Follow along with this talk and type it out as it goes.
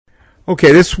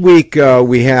Okay, this week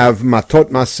we have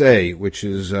Matot-Masei, which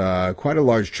is quite a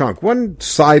large chunk. One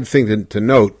side thing to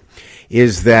note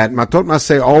is that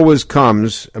Matot-Masei always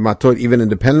comes, Matot even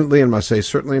independently and Masei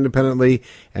certainly independently,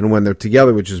 and when they're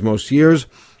together, which is most years,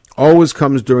 always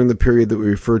comes during the period that we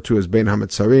refer to as Bein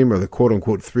HaMetzarim, or the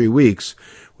quote-unquote 3 weeks,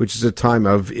 which is a time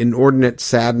of inordinate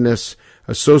sadness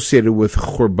associated with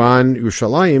Churban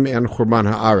Yerushalayim and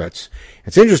Churban Haaretz.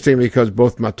 It's interesting because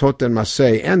both Matot and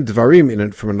Masei and Dvarim in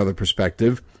it from another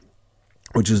perspective,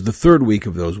 which is the 3rd week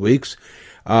of those weeks,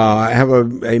 have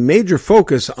a major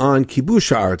focus on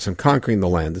Kibush Haaretz and conquering the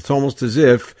land. It's almost as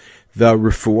if the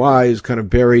refuah is kind of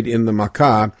buried in the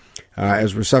Makkah.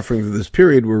 As we're suffering through this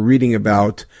period, we're reading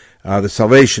about the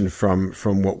salvation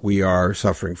from what we are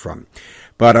suffering from.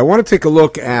 But I want to take a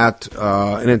look at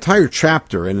an entire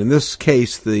chapter, and in this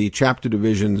case, the chapter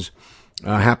divisions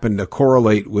happen to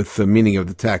correlate with the meaning of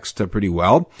the text pretty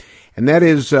well. And that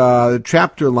is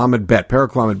chapter Lamed Bet,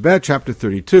 Parak Lamed Bet, chapter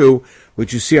 32,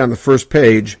 which you see on the first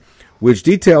page, which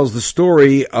details the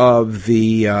story of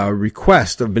the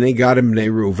request of Bnei Gad and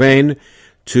Bnei Reuven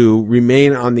to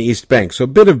remain on the East Bank. So a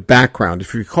bit of background.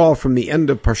 If you recall from the end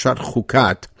of Parshat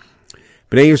Chukat,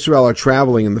 Bnei Yisrael are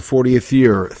traveling in the 40th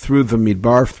year through the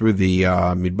Midbar, through the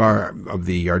Midbar of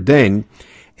the Yarden,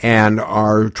 and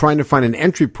are trying to find an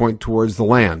entry point towards the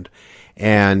land.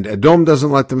 And Edom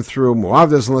doesn't let them through, Moab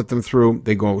doesn't let them through.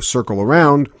 They go circle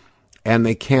around, and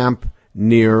they camp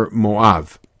near Moab.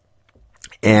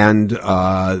 And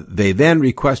they then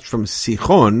request from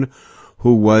Sichon,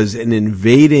 who was an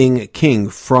invading king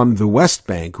from the West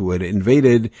Bank, who had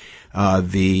invaded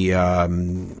the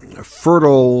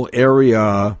fertile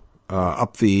area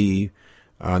on the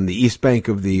east bank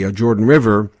of the Jordan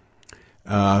River,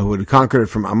 who had conquered it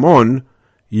from Ammon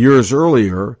years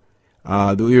earlier,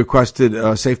 that we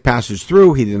requested safe passage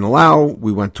through. He didn't allow.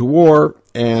 We went to war,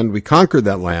 and we conquered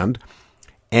that land.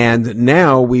 And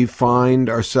now we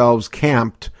find ourselves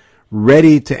camped,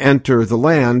 ready to enter the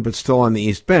land, but still on the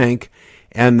east bank.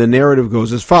 And the narrative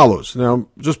goes as follows. Now,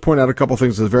 just point out a couple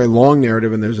things. It's a very long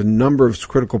narrative, and there's a number of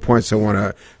critical points I want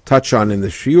to touch on in the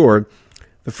shiur.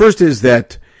 The first is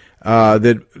that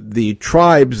the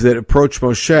tribes that approach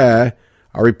Moshe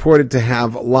are reported to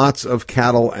have lots of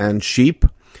cattle and sheep.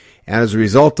 And as a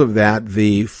result of that,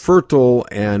 the fertile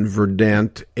and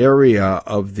verdant area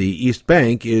of the East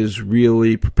Bank is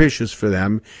really propitious for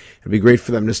them. It'd be great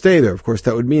for them to stay there. Of course,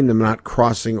 that would mean them not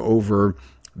crossing over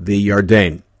the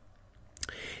Yarden.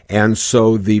 And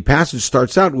so the passage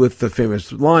starts out with the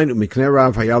famous line, "Umiknei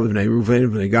Rav Hayal b'nei Reuven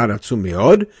b'nei Gad atzum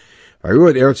miod, v'hayu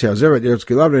et eretz Yazer et eretz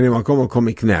Gilad b'nei makom makom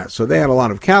mikneh." So they had a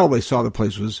lot of cattle. They saw the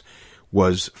place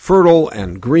was fertile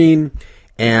and green,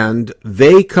 and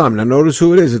they come. Now notice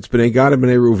who it is. It's Bnei Gad and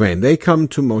Bnei Reuven. They come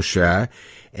to Moshe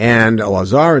and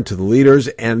Elazar and to the leaders,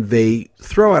 and they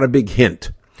throw out a big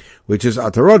hint, which is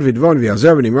Atarot v'Dvon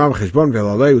v'Yazer v'Nimram v'Cheshbon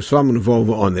v'Elalei u'Svam u'Nvo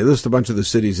v'On. They list a bunch of the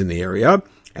cities in the area.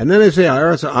 And then they say,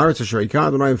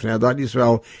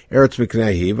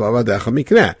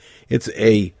 it's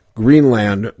a green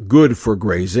land, good for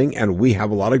grazing, and we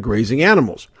have a lot of grazing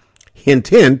animals. Hint,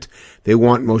 hint, they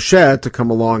want Moshe to come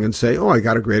along and say, I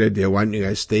got a great idea, why don't you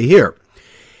guys stay here?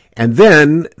 And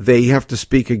then they have to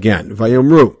speak again,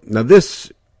 Vayomru. Now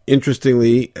this,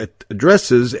 interestingly,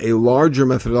 addresses a larger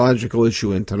methodological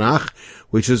issue in Tanakh,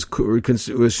 which is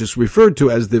just referred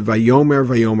to as the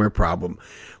Vayomer problem,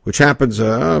 which happens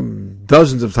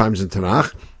dozens of times in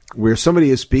Tanakh, where somebody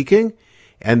is speaking,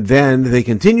 and then they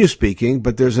continue speaking,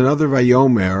 but there's another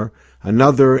Vayomer,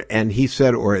 and he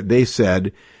said, or they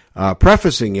said,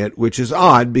 prefacing it, which is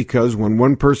odd, because when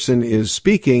one person is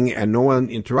speaking and no one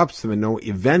interrupts them and no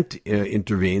event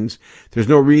intervenes, there's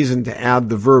no reason to add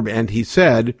the verb "and he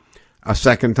said" a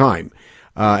second time.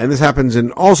 And this happens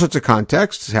in all sorts of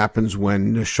contexts. This happens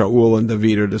when Shaul and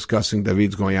David are discussing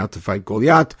David's going out to fight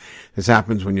Goliath. This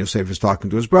happens when Yosef is talking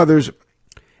to his brothers.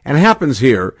 And it happens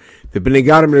here. The Bnei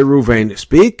Gad and Bnei Reuven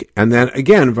speak, and then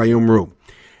again, Vayomru.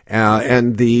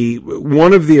 And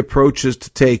one of the approaches to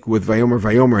take with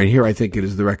Vayomer, and here I think it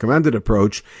is the recommended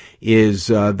approach, is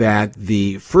that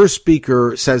the first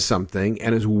speaker says something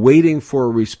and is waiting for a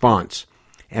response,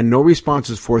 and no response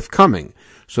is forthcoming.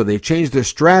 So they've changed their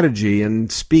strategy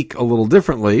and speak a little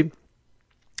differently,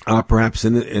 perhaps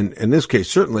in this case,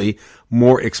 certainly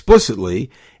more explicitly,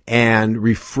 and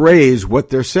rephrase what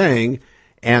they're saying.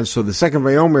 And so the second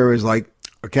Vayomer is like,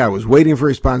 okay, I was waiting for a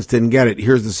response, didn't get it.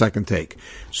 Here's the second take.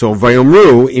 So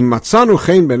Vayomru, im matzanu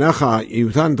chen benecha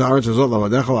yutan ta'aretz hazot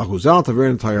lavadecha lachuzal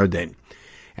taverin ta'yarden.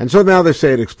 And so now they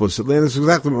say it explicitly, and this is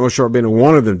exactly what Moshe Rabbeinu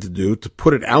wanted them to do, to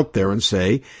put it out there and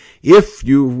say, if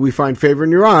we find favor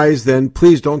in your eyes, then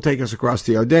please don't take us across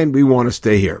the Yarden. We want to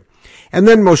stay here. And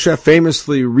then Moshe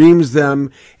famously reams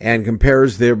them and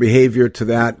compares their behavior to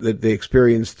that they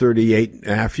experienced 38 and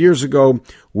a half years ago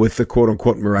with the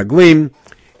quote-unquote Meraglim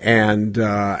and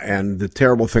the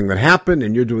terrible thing that happened,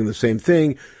 and you're doing the same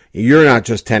thing. You're not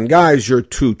just 10 guys, you're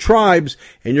 2 tribes,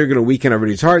 and you're going to weaken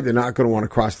everybody's heart. They're not going to want to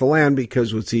cross the land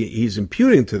because what he's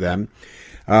imputing to them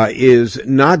is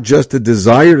not just a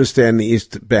desire to stay on the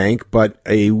East Bank, but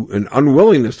an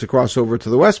unwillingness to cross over to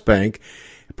the West Bank,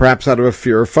 perhaps out of a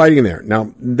fear of fighting there.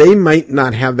 Now, they might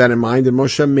not have that in mind, and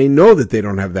Moshe may know that they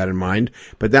don't have that in mind,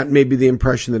 but that may be the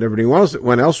impression that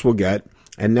everyone else will get,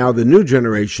 and now the new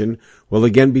generation will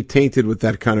again be tainted with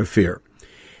that kind of fear.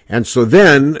 And so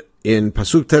then, in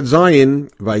Pasuk Tet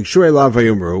Zayin, Vayikshu Elav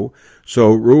Vayomru,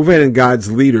 so Reuven and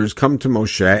Gad's leaders come to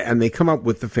Moshe, and they come up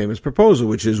with the famous proposal,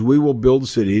 which is, we will build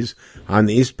cities on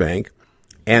the East Bank,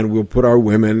 and we'll put our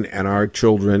women and our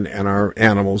children and our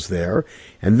animals there,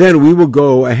 and then we will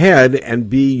go ahead and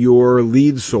be your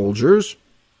lead soldiers.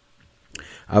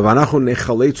 Avanachu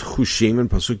nechalet chushim in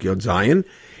Pasuk Yod Zayin,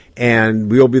 and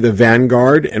we will be the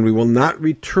vanguard, and we will not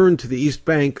return to the East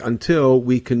Bank until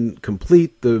we can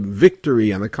complete the victory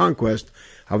and the conquest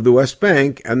of the West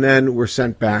Bank, and then we're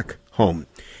sent back home.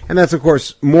 And that's, of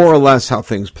course, more or less how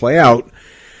things play out.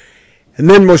 And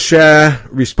then Moshe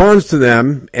responds to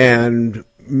them and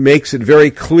makes it very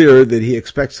clear that he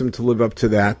expects them to live up to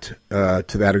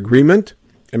that agreement,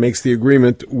 and makes the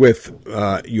agreement with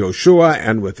Yoshua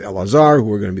and with Elazar,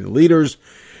 who are going to be the leaders.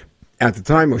 At the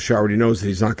time, Moshe already knows that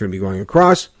he's not going to be going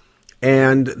across.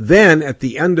 And then, at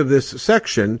the end of this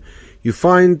section, you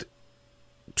find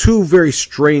 2 very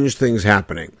strange things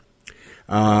happening.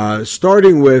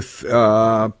 Starting with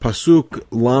Pasuk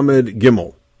Lamed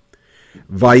Gimel.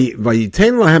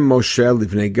 Vayiten lahem Moshe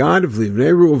livnei Gad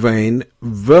v'livnei Reuven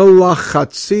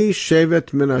v'lachatzi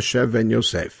shevet Menasheh ben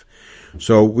Yosef.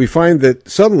 So we find that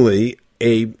suddenly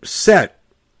a set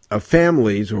of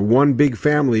families, or one big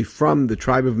family from the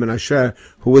tribe of Menasheh,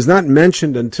 who was not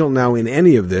mentioned until now in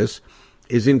any of this,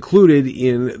 is included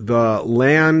in the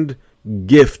land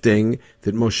gifting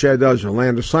that Moshe does, or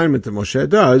land assignment that Moshe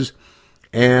does,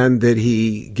 and that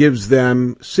he gives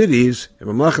them cities. He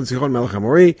gives them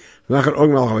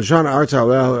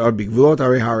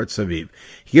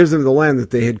the land that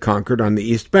they had conquered on the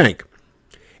East Bank.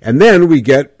 And then we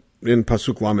get in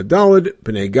Pasuk Lamed Daled,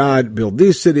 Bnei Gad build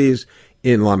these cities.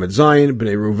 In Lamed Zayin,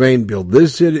 Bnei Ruvain build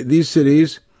these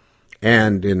cities.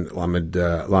 And in Lamed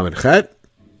Chet.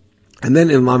 And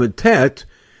then in Lamed Tet,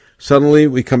 suddenly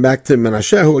we come back to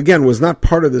Menasheh, who again was not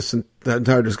part of this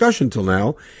entire discussion till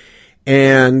now.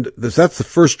 And that's the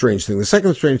first strange thing. The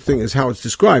second strange thing is how it's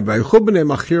described. Now,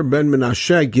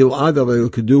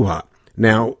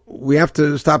 we have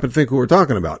to stop and think who we're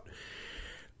talking about.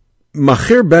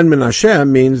 Machir ben Menasheh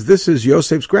means this is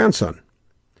Yosef's grandson.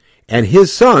 And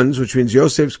his sons, which means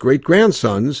Yosef's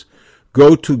great-grandsons,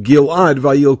 go to Gilad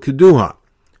vayilkeduha.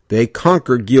 They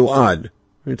conquer Gilad.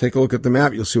 When you take a look at the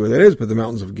map, you'll see where that is, but the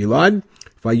mountains of Gilad.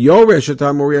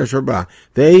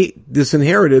 They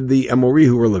disinherited the Amori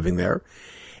who were living there.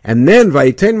 And then,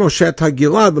 Vayiten Moshe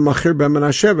Gilad l'machir ben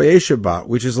Menasheh vayeshev,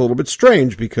 which is a little bit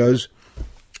strange, because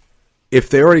if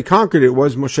they already conquered it,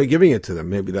 was Moshe giving it to them?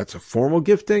 Maybe that's a formal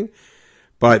gifting,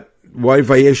 but why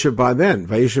Vayeshev then?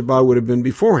 Vayeshev would have been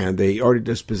beforehand. They already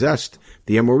dispossessed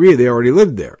the Amori. They already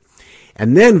lived there.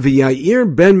 And then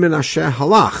V'Yair ben Menasheh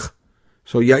halach.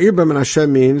 So Yair ben Menasheh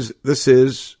means this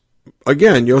is,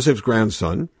 again, Yosef's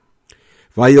grandson.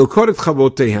 Vayilkot et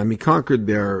chavotehem. He conquered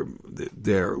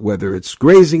their, whether it's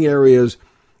grazing areas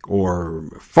or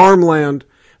farmland.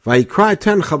 Vayikra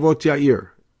ten chavot Yair.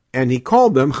 And he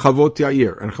called them Chavot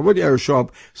Yair. And Chavot Yair show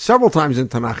up several times in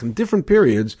Tanakh in different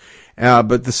periods,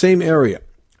 but the same area.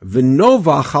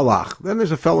 V'Novach halach. Then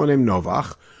there's a fellow named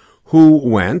Novach who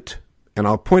went, and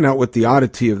I'll point out what the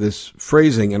oddity of this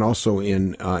phrasing and also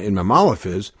in Mamalef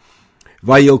is.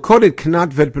 Vayilkodet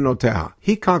Kanat vet benoteha.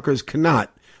 He conquers Kanat,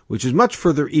 which is much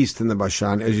further east in the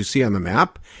Bashan, as you see on the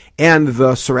map, and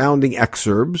the surrounding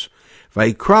exurbs.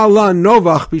 Vayikra la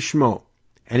Novach bishmo.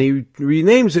 And he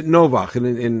renames it Novach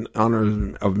in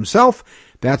honor of himself.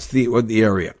 That's the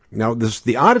area. Now,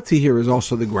 the oddity here is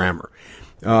also the grammar.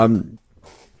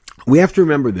 We have to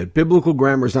remember that biblical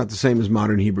grammar is not the same as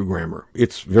modern Hebrew grammar.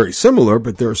 It's very similar,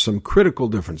 but there are some critical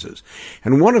differences.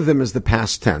 And one of them is the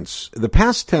past tense. The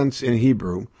past tense in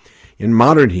Hebrew, in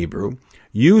modern Hebrew,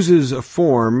 uses a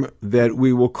form that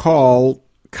we will call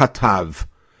katav.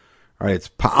 All right, it's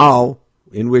pa'al,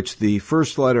 in which the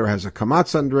first letter has a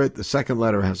kamatz under it, the second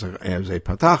letter has a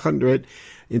patach under it,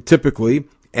 typically,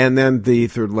 and then the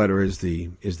third letter is the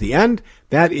end.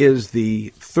 That is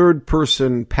the third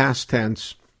person past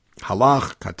tense,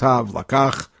 halach, katav,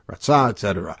 lakach, Ratzah,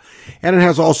 etc. And it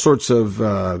has all sorts of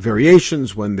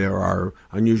variations when there are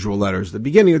unusual letters at the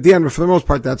beginning, at the end, but for the most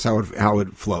part, that's how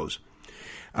it flows.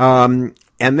 And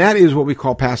that is what we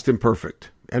call past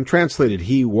imperfect. And translated,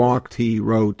 he walked, he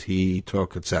wrote, he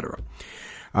took, etc.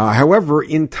 However,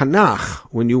 in Tanakh,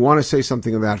 when you want to say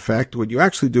something of that effect, what you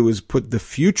actually do is put the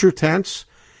future tense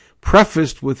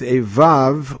prefaced with a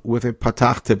vav, with a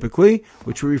patach typically,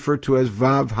 which we refer to as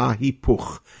vav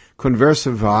ha-hipuch,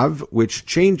 conversive vav, which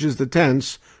changes the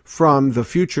tense from the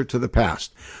future to the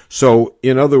past. So,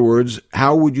 in other words,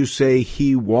 how would you say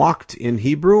he walked in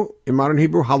Hebrew? In modern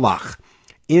Hebrew, halach.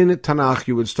 In Tanakh,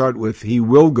 you would start with he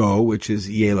will go, which is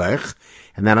yelech,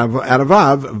 and then out of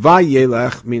vav,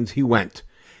 vayelech means he went.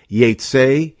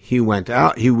 Yetzei, he went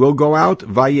out. He will go out.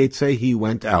 Vayetzei, he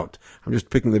went out. I'm just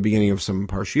picking the beginning of some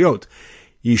parshiot.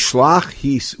 Yishlach,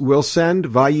 he will send.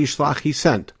 Vayishlach, he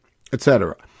sent,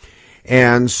 etc.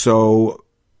 And so,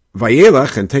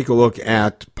 Vayelech, and take a look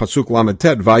at Pasuk Lamed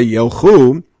Tet,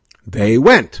 Vayelchu, they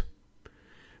went.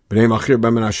 Bnei Machir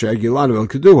Menasheh Gilanu El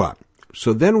Keduha.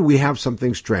 So then we have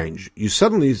something strange. You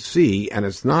suddenly see, and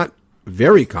it's not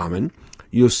very common,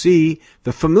 you'll see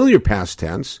the familiar past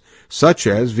tense, such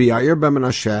as V'yair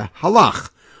Menasheh halach,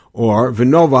 or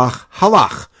V'novach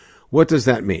halach. What does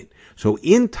that mean? So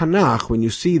in Tanakh, when you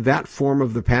see that form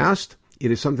of the past,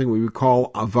 it is something we would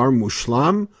call avar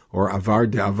mushlam, or avar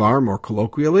de avar, more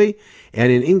colloquially,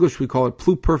 and in English we call it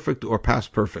pluperfect or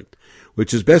past perfect,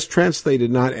 which is best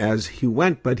translated not as he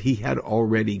went, but he had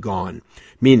already gone.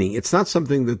 Meaning, it's not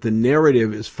something that the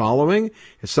narrative is following,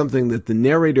 it's something that the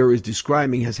narrator is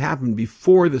describing has happened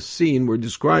before the scene we're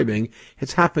describing,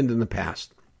 it's happened in the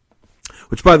past.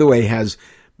 Which, by the way, has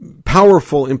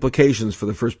powerful implications for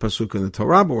the first pasuk in the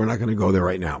Torah, but we're not going to go there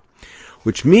right now.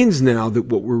 Which means now that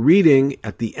what we're reading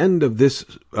at the end of this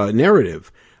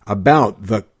narrative about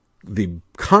the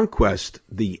conquest,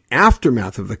 the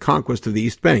aftermath of the conquest of the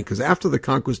East Bank, because after the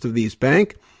conquest of the East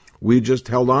Bank, we just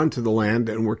held on to the land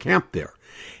and were camped there.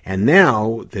 And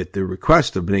now that the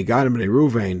request of Bnei Gad and Bnei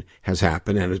Ruvain has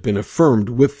happened and has been affirmed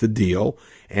with the deal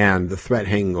and the threat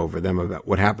hanging over them about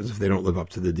what happens if they don't live up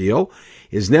to the deal,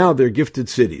 is now they're gifted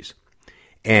cities.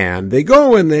 And they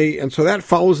go and so that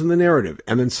follows in the narrative.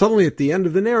 And then suddenly at the end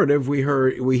of the narrative, we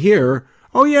hear,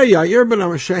 oh yeah, Yair ben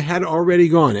Menasheh had already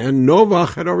gone, and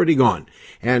Novach had already gone,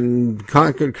 and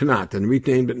conquered Kanat and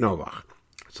renamed it Novach.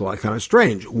 It's all kind of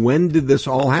strange. When did this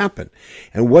all happen?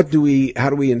 And how do we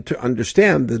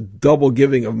understand the double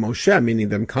giving of Moshe, meaning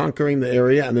them conquering the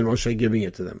area and then Moshe giving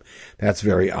it to them? That's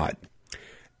very odd.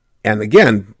 And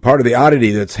again, part of the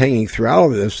oddity that's hanging throughout all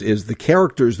of this is the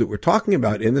characters that we're talking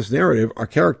about in this narrative are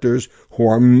characters who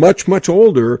are much, much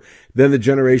older than the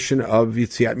generation of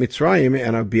Yetziat Mitzrayim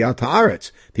and of Biat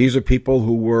Haaretz. These are people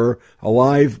who were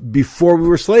alive before we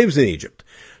were slaves in Egypt.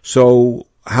 So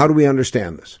how do we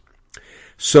understand this?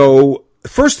 So the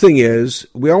first thing is,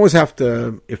 we always have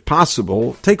to, if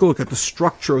possible, take a look at the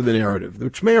structure of the narrative,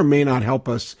 which may or may not help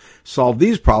us solve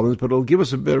these problems, but it'll give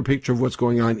us a better picture of what's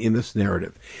going on in this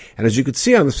narrative. And as you can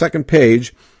see on the second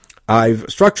page, I've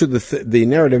structured the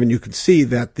narrative, and you can see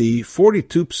that the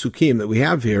 42 psukim that we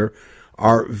have here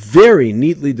are very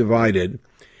neatly divided,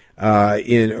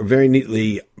 very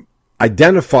neatly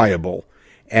identifiable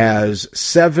as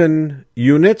 7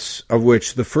 units, of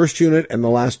which the first unit and the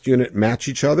last unit match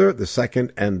each other, the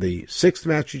second and the sixth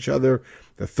match each other,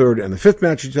 the third and the fifth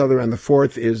match each other, and the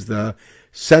fourth is the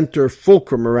center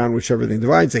fulcrum around which everything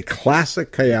divides, a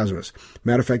classic chiasmus.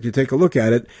 Matter of fact, you take a look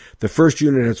at it, the first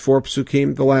unit has 4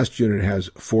 psukim, the last unit has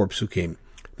 4 psukim.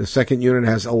 The second unit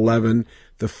has 11,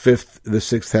 the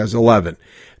sixth has 11.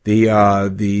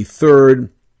 The third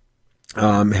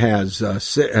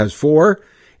has 4,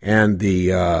 and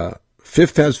the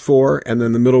fifth has 4, and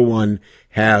then the middle one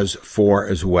has 4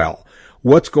 as well.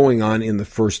 What's going on in the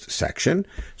first section?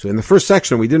 So in the first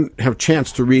section, we didn't have a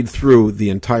chance to read through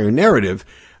the entire narrative,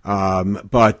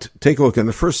 but take a look. In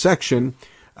the first section,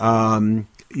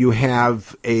 you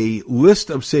have a list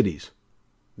of cities.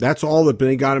 That's all that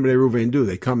Bnei Gad and Bnei Ruvain do.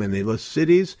 They come and they list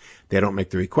cities. They don't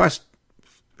make the request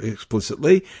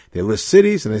explicitly. They list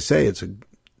cities, and they say it's a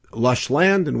lush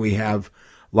land, and we have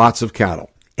lots of cattle.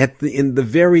 In the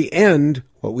very end,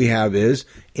 what we have is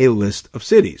a list of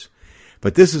cities.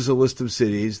 But this is a list of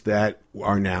cities that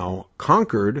are now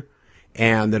conquered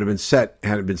and that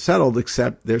hadn't been settled,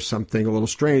 except there's something a little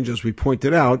strange, as we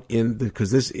pointed out,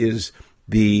 because this is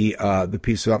the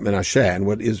piece about Menasheh. And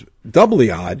what is doubly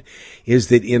odd is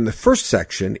that in the first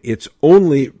section, it's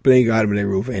only Bnei Gad and Bnei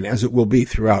Ruvain, as it will be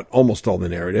throughout almost all the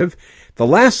narrative. The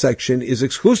last section is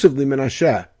exclusively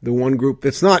Menasheh, the one group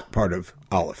that's not part of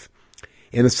Aleph.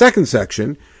 In the second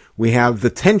section, we have the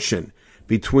tension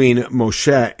between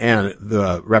Moshe and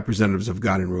the representatives of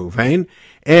Gad and Reuven,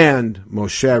 and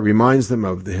Moshe reminds them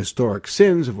of the historic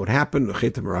sins of what happened, the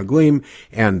Chet HaMeraglim,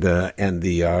 and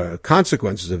the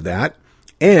consequences of that,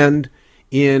 and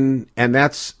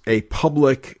that's a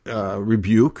public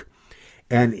rebuke.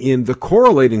 And in the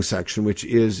correlating section, which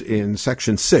is in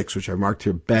section 6, which I marked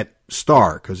here bet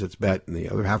star, because it's bet and the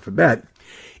other half of bet,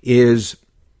 is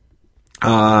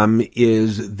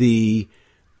the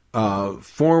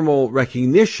formal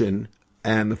recognition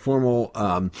and the formal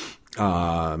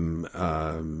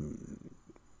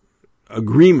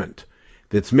agreement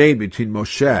that's made between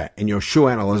Moshe and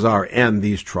Yoshua and Elazar and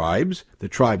these tribes, the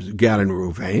tribes of Gad and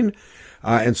Reuven.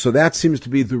 And so that seems to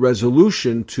be the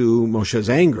resolution to Moshe's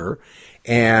anger.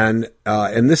 And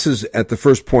this is at the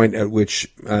first point at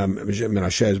which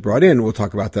Menasheh is brought in. We'll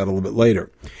talk about that a little bit later.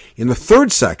 In the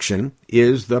third section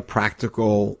is the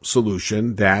practical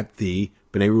solution that the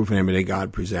Bnei Reuven and Bnei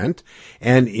Gad present,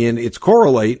 and in its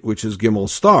correlate, which is Gimel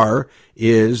star,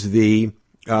 is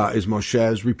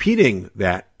Moshe's repeating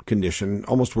that condition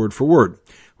almost word for word,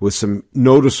 with some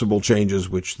noticeable changes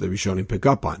which the Rishonim pick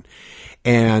up on.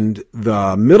 And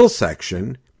the middle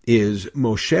section is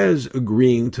Moshe's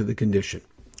agreeing to the condition.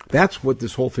 That's what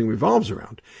this whole thing revolves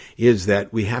around, is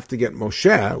that we have to get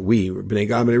Moshe, we, Bnei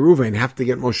Gad and Bnei Reuven, have to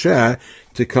get Moshe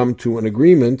to come to an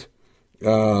agreement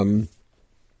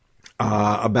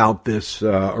about this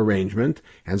arrangement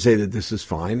and say that this is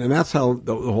fine. And that's how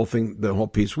the whole thing, the whole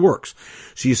piece works.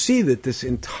 So you see that this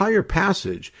entire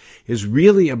passage is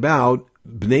really about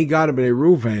Bnei Gad and Bnei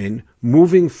Reuven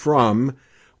moving from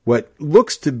what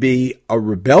looks to be a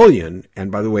rebellion,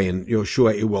 and by the way, in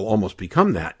Yoshua it will almost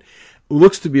become that,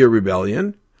 looks to be a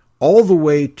rebellion, all the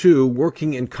way to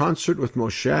working in concert with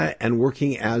Moshe and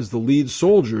working as the lead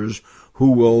soldiers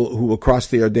who will cross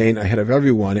the Yarden ahead of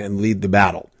everyone and lead the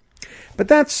battle. But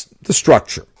that's the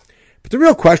structure. But the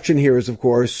real question here is, of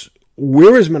course,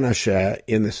 where is Menasheh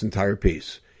in this entire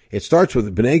piece? It starts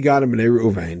with Bnei Gad and Bnei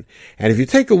Reuven, and if you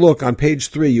take a look on page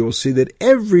 3, you will see that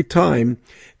every time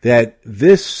that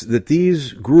this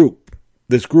group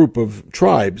of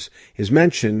tribes is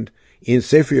mentioned in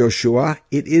Sefer Yoshua,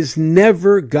 it is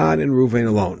never Gad and Reuven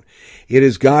alone. It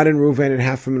is Gad and Reuven and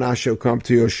half of Menasheh who come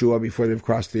to Yoshua before they've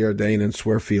crossed the Yarden and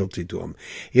swear fealty to him.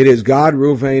 It is Gad,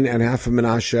 Reuven, and half of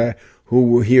Menasheh who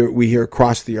we hear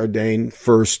cross the Yarden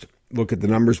first. Look at the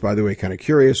numbers, by the way, kind of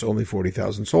curious. Only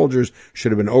 40,000 soldiers.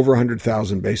 Should have been over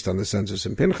 100,000 based on the census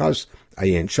in Pinchas,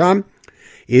 Ayin Sham.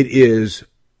 It is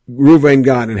Reuven,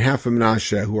 Gad, and half of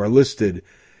Menasheh who are listed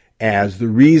as the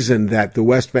reason that the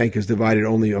West Bank is divided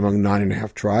only among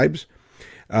 9.5 tribes.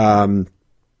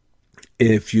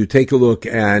 If you take a look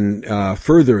and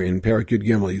further in Perek Yud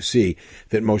Gimel, you see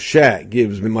that Moshe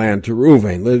gives land to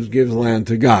Reuven, gives land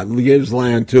to Gad, gives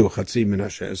land to Chatzi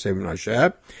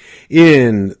Menasheh.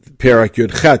 In Perek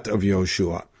Yud Chet of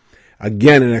Yoshua,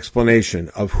 again an explanation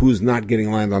of who's not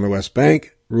getting land on the West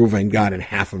Bank, Reuven, Gad, and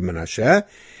half of Menasheh.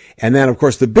 And then, of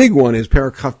course, the big one is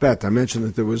Perek Chaf Bet. I mentioned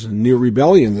that there was a near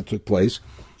rebellion that took place.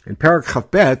 In Perek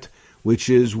Chaf Bet, which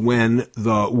is when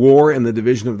the war and the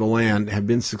division of the land have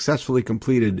been successfully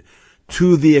completed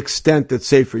to the extent that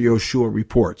Sefer Yoshua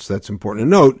reports. That's important to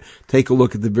note. Take a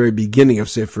look at the very beginning of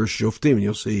Sefer Shoftim, and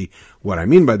you'll see what I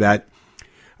mean by that.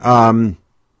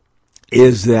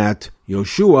 Is that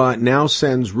Yoshua now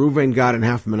sends Reuven, Gad, and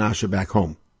half of Menasheh back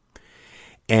home.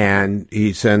 And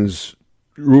he sends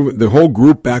the whole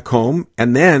group back home,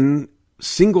 and then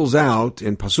singles out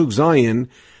in Pasuk Zayin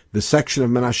the section of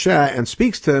Menasheh and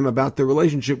speaks to them about their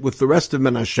relationship with the rest of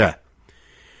Menasheh.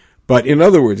 But in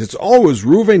other words, it's always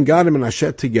Reuven, Gad, and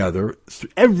Menasheh together.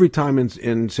 Every time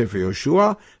in Sefer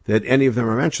Yoshua that any of them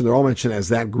are mentioned, they're all mentioned as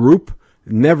that group,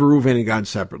 never Reuven and Gad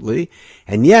separately.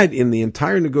 And yet, in the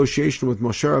entire negotiation with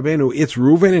Moshe Rabbeinu, it's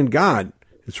Reuven and Gad.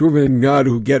 It's Reuven and Gad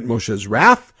who get Moshe's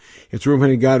wrath. It's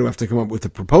Reuven and Gad who have to come up with the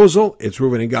proposal. It's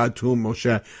Reuven and Gad to whom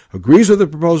Moshe agrees with the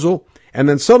proposal. And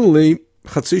then suddenly,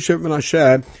 Chatzi Shevet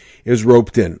Menasheh is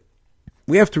roped in.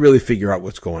 We have to really figure out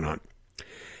what's going on.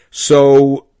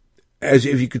 So,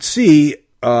 if you could see,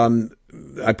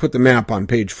 I put the map on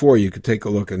page 4. You could take a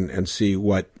look and see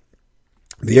what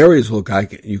the areas look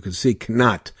like. You can see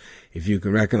Knat, if you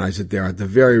can recognize it there, at the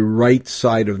very right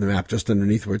side of the map, just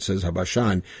underneath where it says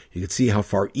Habashan. You can see how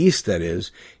far east that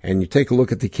is. And you take a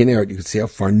look at the Kinneret, you can see how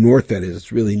far north that is.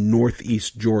 It's really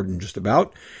northeast Jordan, just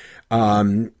about.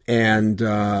 And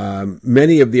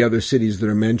many of the other cities that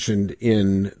are mentioned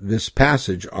in this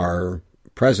passage are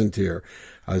present here.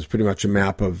 It's pretty much a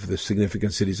map of the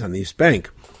significant cities on the East Bank.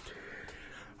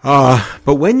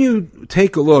 But when you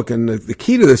take a look, and the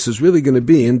key to this is really going to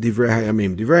be in Divrei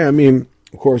Hayamim. Divrei Hayamim,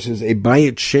 of course, is a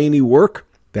Bayit Sheni work.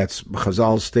 That's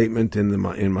Chazal's statement in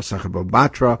Masachet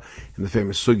Batra, in the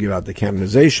famous sugi about the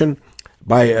canonization.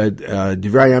 By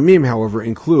Divrei Yamim, however,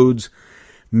 includes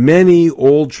many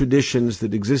old traditions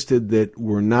that existed that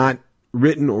were not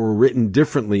written or were written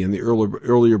differently in the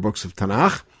earlier books of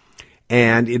Tanakh.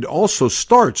 And it also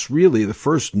starts, really, the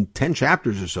first 10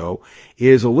 chapters or so,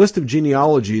 is a list of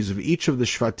genealogies of each of the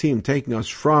Shvatim, taking us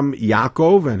from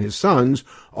Yaakov and his sons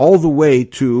all the way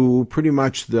to pretty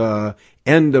much the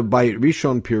end of Bayit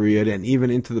Rishon period and even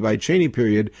into the Bayit Sheni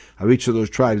period of each of those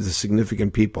tribes, the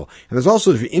significant people. And there's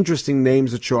also some interesting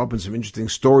names that show up and some interesting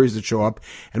stories that show up.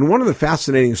 And one of the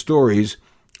fascinating stories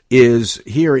is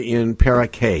here in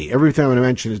Perek Hey. Everything I'm going to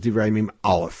mention is Divrei Yamim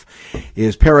Aleph.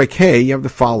 Is Perek Hey, you have the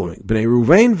following. B'nei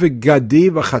Ruvain v'Gadi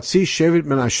v'chatzi shevet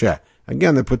Menasheh.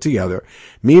 Again, they're put together.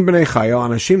 Mi b'nei Chayil,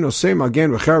 anashim nosei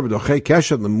magen v'cher v'dochei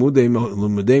keshet l'mudei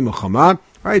milchama.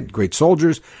 Right, great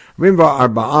soldiers. Rim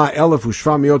v'arba'a elef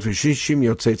u'shva miot v'shishim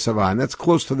yotzei tzava. And that's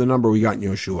close to the number we got in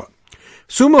Yoshua.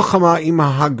 Sumachama im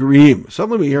hagrim.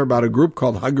 Suddenly we hear about a group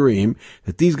called Hagrim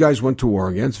that these guys went to war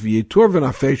against. V'yitur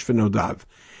v'nafesh v'nodav.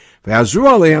 ועזרו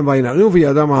עליהם וינענו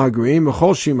וידם ההגרים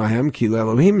וכל שמהם כי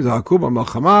לאלוהים זעקו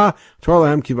במלחמה תור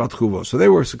להם כי בטחו בו. So they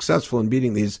were successful in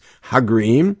beating these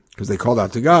Hagrim because they called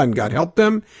out to God and God helped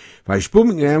them. וישבו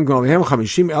מהם גם להם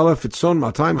 50,000 צאן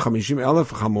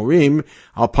 250,000 חמורים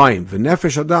 2,000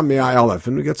 ונפש אדם 100,000.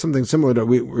 And we get something similar to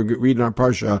we read in our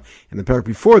parsha in the parak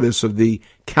before this of the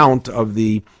count of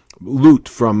the loot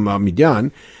from Midian.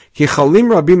 כי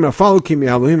חיילים רבים נפלו כי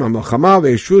מאלוהים המלחמה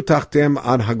וישבו תחתיהם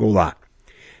עד הגולה.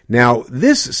 Now,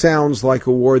 this sounds like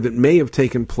a war that may have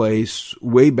taken place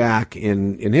way back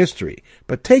in history.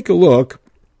 But take a look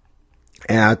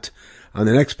at, on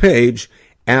the next page,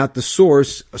 at the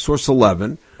source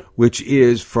 11, which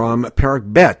is from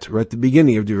Perek Bet, right at the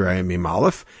beginning of Divrei Yamim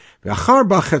Aleph. V'achar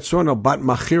ba Chetzron al bat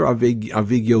Machir avi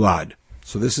Gilad.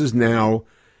 So this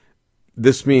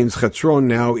means Chetzron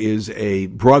now is a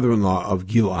brother-in-law of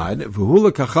Gilad.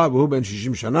 V'hu lekacha v'hu ben 60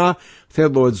 shana,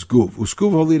 ted lo et Zguv.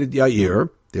 U'Zguv holided Yair.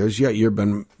 There's Yair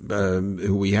ben,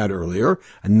 who we had earlier.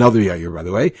 Another Yair, by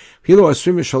the way. Hilo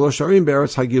asrim v'shalosh arim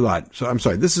be'eretz hagilad. So, I'm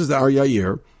sorry, this is our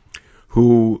Yair,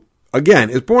 who, again,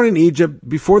 is born in Egypt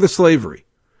before the slavery.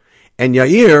 And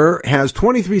Yair has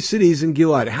 23 cities in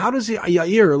Gilad. How does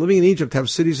Yair, living in Egypt, have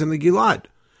cities in the Gilad?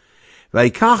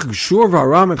 V'ikach gshur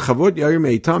v'aram et chavot Yair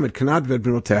me'itam et Kanat v'et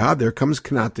b'noteha. There comes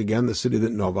Kanat again, the city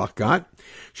that Novach got.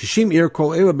 Shishim ir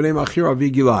kol ela b'nei Machir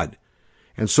avi Gilad.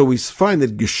 And so we find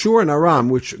that Geshur and Aram,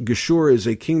 which Geshur is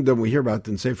a kingdom we hear about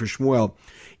in Sefer Shmuel,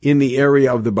 in the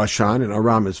area of the Bashan, and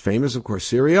Aram is famous, of course,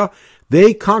 Syria,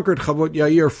 they conquered Chavot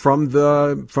Yair from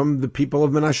the people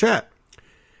of Menasheh.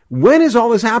 When is all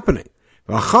this happening?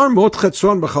 That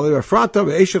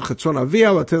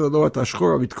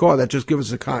just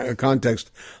gives us a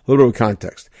context, a little bit of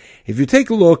context. If you take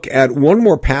a look at one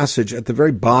more passage at the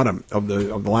very bottom of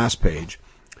the last page,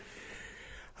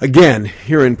 again,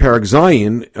 here in Perek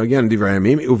Zayin, again, Divrei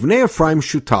Yamim, Uvnei Ephraim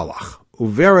Shutalach,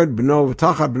 Uvered B'no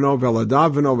V'tachat B'no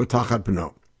V'eladav B'no V'tachat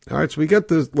B'no. All right, so we get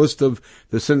the list of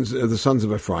the sons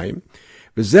of Ephraim.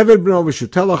 V'zeved B'no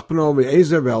V'shutalach B'no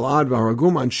V'ezer V'elad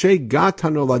V'haragum Anshei Gat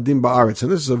HaNoladim Ba'aretz.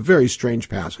 And this is a very strange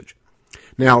passage.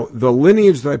 Now, the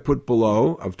lineage that I put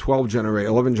below of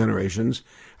 11 generations,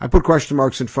 I put question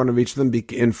marks in front of each of them,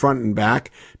 in front and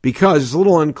back, because it's a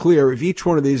little unclear if each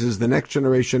one of these is the next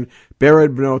generation,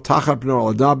 Bered B'no, Tachat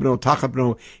B'no, Eladad B'no, Tachat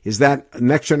B'no. Is that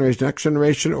next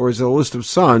generation, or is it a list of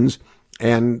sons?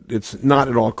 And it's not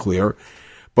at all clear.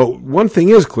 But one thing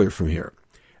is clear from here.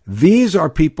 These are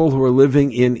people who are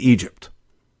living in Egypt.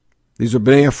 These are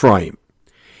Bnei Ephraim.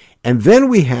 And then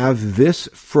we have this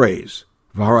phrase,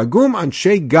 V'haragum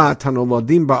Anshei Gat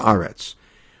HaNoladim Ba'aretz.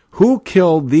 Who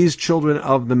killed these children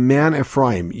of the man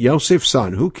Ephraim, Yosef's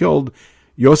son? Who killed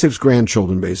Yosef's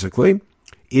grandchildren, basically,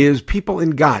 is people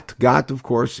in Gat. Gat, of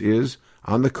course, is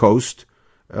on the coast,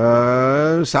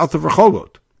 south of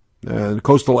Rehovot, the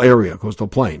coastal area, coastal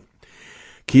plain.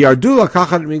 Ki yardu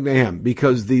lakachat mignehem,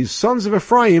 because these sons of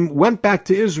Ephraim went back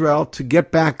to Israel to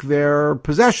get back their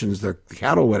possessions, their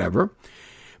cattle, whatever.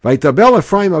 Vaitabel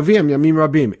Ephraim avim yamim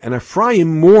rabim. And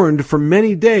Ephraim mourned for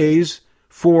many days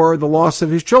for the loss of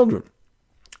his children.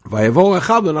 Vayavo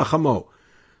echad l'nachamo.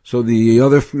 So the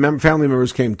other family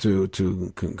members came to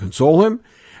console him.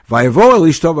 Vayavo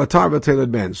elishto batar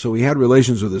v'teled ben. So he had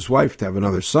relations with his wife to have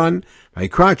another son.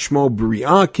 Vayikrat shmo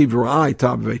B'ri'ah ki B'ri'ah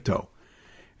ita b'veito.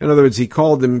 In other words, he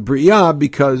called him B'ri'ah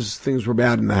because things were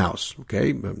bad in the house. Okay,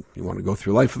 you want to go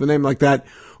through life with a name like that.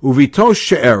 Uvito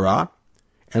she'era.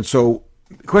 And so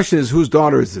the question is, whose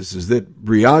daughter is this? Is it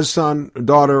B'ri'ah's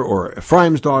daughter, or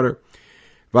Ephraim's daughter?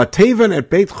 Vatevan et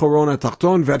Beit Choron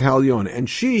Tachton vet Halyon. And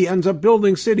she ends up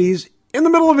building cities in the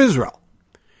middle of Israel.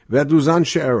 Veduzan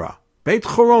She'era. Beit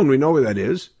Choron, we know where that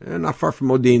is. Not far from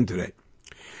Modin today.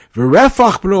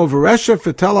 V'refach b'no, v'reshev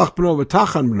v'telach b'no,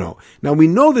 v'tachan b'no. Now we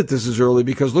know that this is early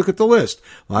because look at the list.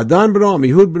 Ladan b'no,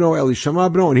 Amihud b'no,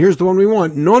 Elishama b'no, and here's the one we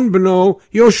want. Nun b'no,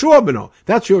 Yoshua b'no.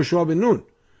 That's Yoshua ben Nun.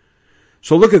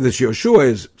 So look at this. Yoshua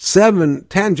is 7,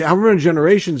 10, however many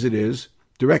generations it is,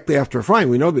 directly after Ephraim.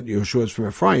 We know that Yoshua is from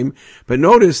Ephraim, but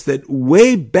notice that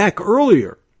way back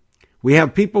earlier, we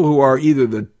have people who are either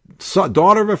the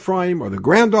daughter of Ephraim or the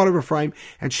granddaughter of Ephraim,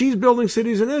 and she's building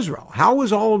cities in Israel. How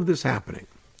is all of this happening?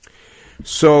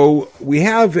 So we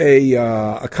have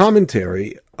a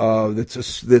commentary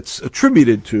that's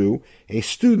attributed to a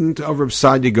student of Reb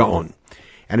Sadia Gaon.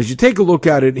 And as you take a look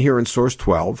at it here in source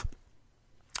 12,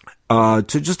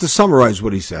 to summarize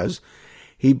what he says,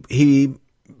 he makes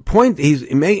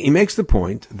the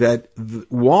point that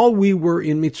while we were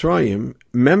in Mitzrayim,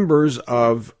 members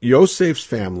of Yosef's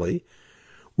family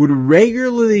would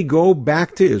regularly go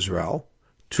back to Israel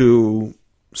to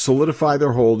solidify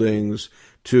their holdings,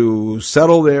 to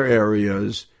settle their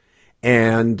areas,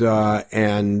 and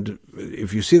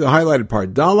if you see the highlighted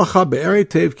part, Dalacha be'erei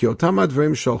tev ki otam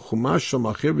advarim shel chumash shel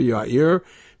Machir v'Yair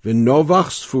v'novach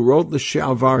sfurot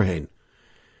l'she'avarhen.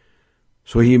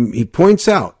 So he points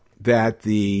out that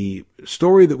the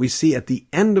story that we see at the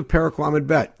end of Perek Lamed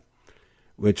Bet,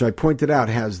 which I pointed out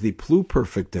has the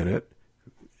pluperfect in it,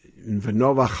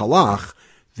 v'novach halach,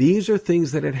 these are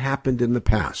things that had happened in the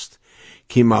past.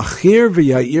 Ki Machir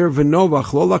v'Yair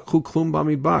v'novach lo lakhu klum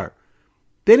Bamidbar.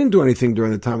 They didn't do anything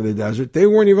during the time of the desert. They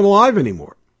weren't even alive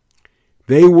anymore.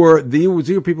 These were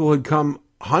people who had come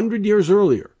 100 years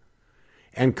earlier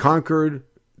and conquered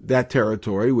that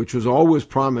territory, which was always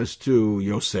promised to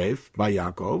Yosef by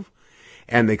Yaakov.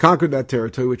 And they conquered that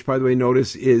territory, which, by the way,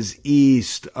 notice is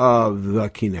east of the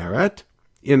Kinneret,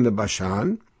 in the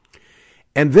Bashan.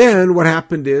 And then what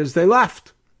happened is they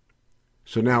left.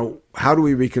 So now, how do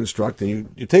we reconstruct?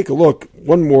 And you take a look,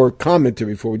 one more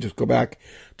commentary before we just go back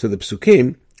to the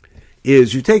Psukim,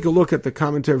 is you take a look at the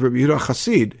commentary of Rabbi Yehuda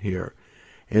Chassid here.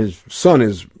 And his son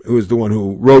who is the one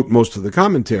who wrote most of the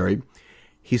commentary.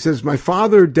 He says, my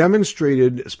father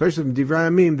demonstrated, especially in Divrei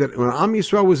Yamim, that when Am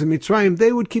Yisrael was in Mitzrayim,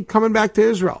 they would keep coming back to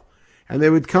Israel. And they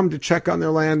would come to check on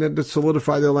their land and to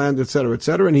solidify their land, etc.,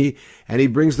 etc. And he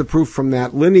brings the proof from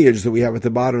that lineage that we have at the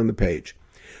bottom of the page.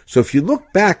 So if you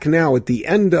look back now at the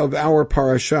end of our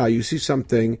parasha, you see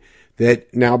something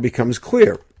that now becomes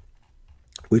clear,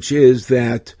 which is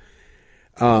that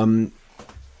in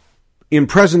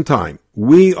present time,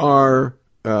 we are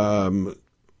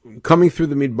coming through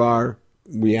the Midbar.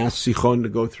 We asked Sichon to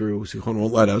go through. Sichon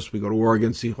won't let us. We go to war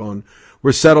against Sichon.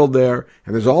 We're settled there,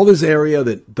 and there's all this area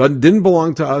that didn't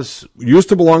belong to us, used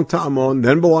to belong to Ammon,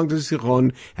 then belonged to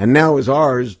Sichon, and now is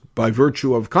ours by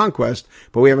virtue of conquest,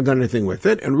 but we haven't done anything with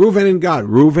it. And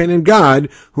Reuven and Gad,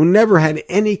 who never had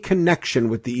any connection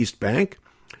with the East Bank,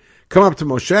 come up to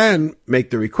Moshe and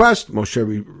make the request. Moshe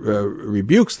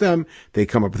rebukes them. They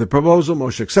come up with a proposal.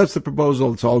 Moshe accepts the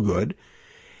proposal. It's all good.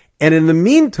 And in the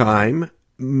meantime,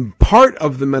 part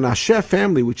of the Menasheh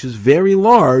family, which is very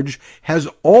large, has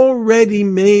already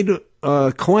made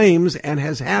claims and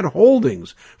has had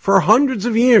holdings for hundreds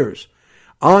of years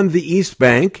on the East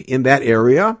Bank in that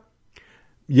area.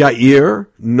 Yair,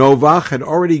 Novach had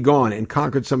already gone and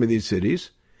conquered some of these cities.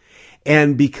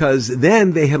 And because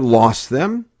then they had lost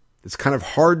them, it's kind of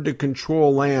hard to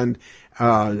control land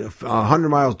 100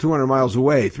 miles, 200 miles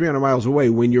away, 300 miles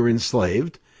away when you're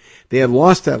enslaved. They had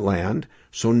lost that land.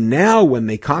 So now when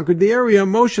they conquered the area,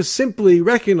 Moshe simply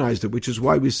recognized it, which is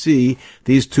why we see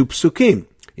these two psukim.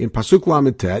 In Pasuk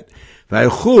Lamed Tet,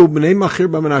 Vayechu b'nei Machir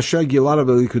b'Menasheh gilad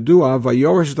v'likudua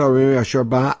vayorish d'arei asher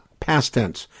ba, past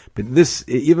tense. But this,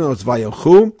 even though it's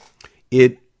Vayechu,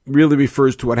 it really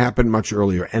refers to what happened much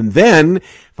earlier. And then,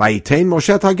 Vayitain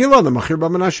Moshe Tagilad, the Machir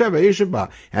b'Menasheh v'yeshiv ba.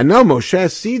 And now Moshe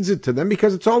cedes it to them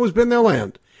because it's always been their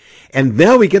land. And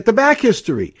then we get the back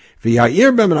history.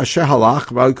 V'Yair b'Menasheh halach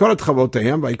v'alikor et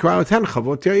chavotehem v'yikra eten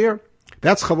chavot Yair.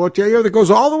 That's Chavot Yair that goes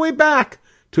all the way back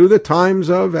to the times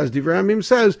of, as Divrei Yamim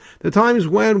says, the times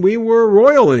when we were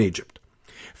royal in Egypt.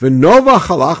 V'Novach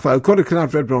halach v'alikor et knat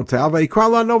v'et b'notav v'yikra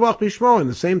la Novach b'shmo, and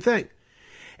the same thing.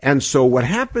 And so what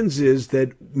happens is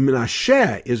that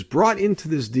Menasheh is brought into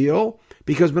this deal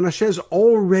because Menasheh is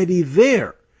already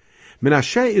there.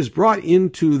 Menasheh is brought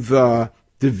into the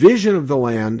division of the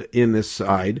land in this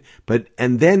side,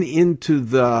 and then into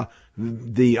the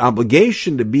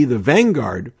obligation to be the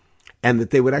vanguard, and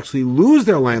that they would actually lose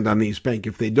their land on the East Bank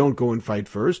if they don't go and fight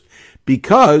first,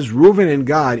 because Reuven and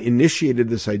Gad initiated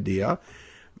this idea.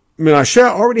 Menasheh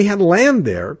already had land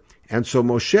there, and so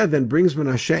Moshe then brings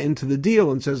Menasheh into the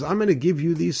deal and says, I'm going to give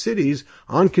you these cities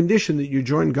on condition that you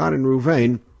join Gad and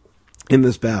Reuven in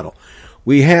this battle.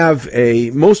 We have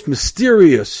a most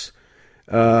mysterious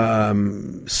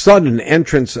sudden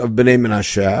entrance of Bnei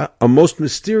Menasheh, a most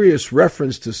mysterious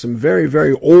reference to some very,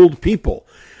 very old people,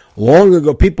 long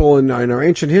ago, people in our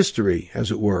ancient history,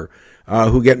 as it were,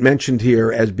 who get mentioned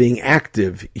here as being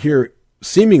active here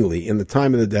seemingly in the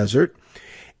time of the desert,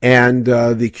 and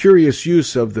the curious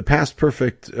use of the past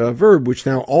perfect verb, which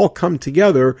now all come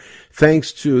together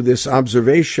thanks to this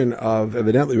observation of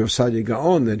evidently Rav Sadia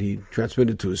Gaon that he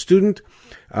transmitted to his student,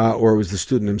 or it was the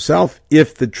student himself,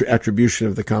 if the attribution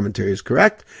of the commentary is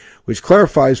correct, which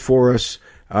clarifies for us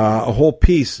a whole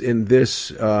piece in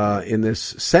this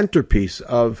centerpiece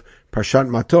of Parshat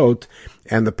Matot,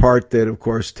 and the part that, of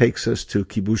course, takes us to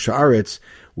Kibush Haaretz,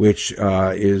 which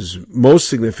is most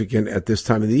significant at this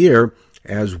time of the year,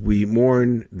 as we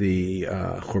mourn the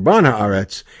Churban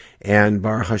Haaretz, and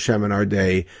Baruch Hashem in our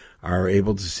day are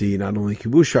able to see not only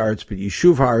Kibush Haaretz, but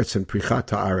Yishuv Haaretz and Prichat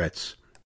Haaretz.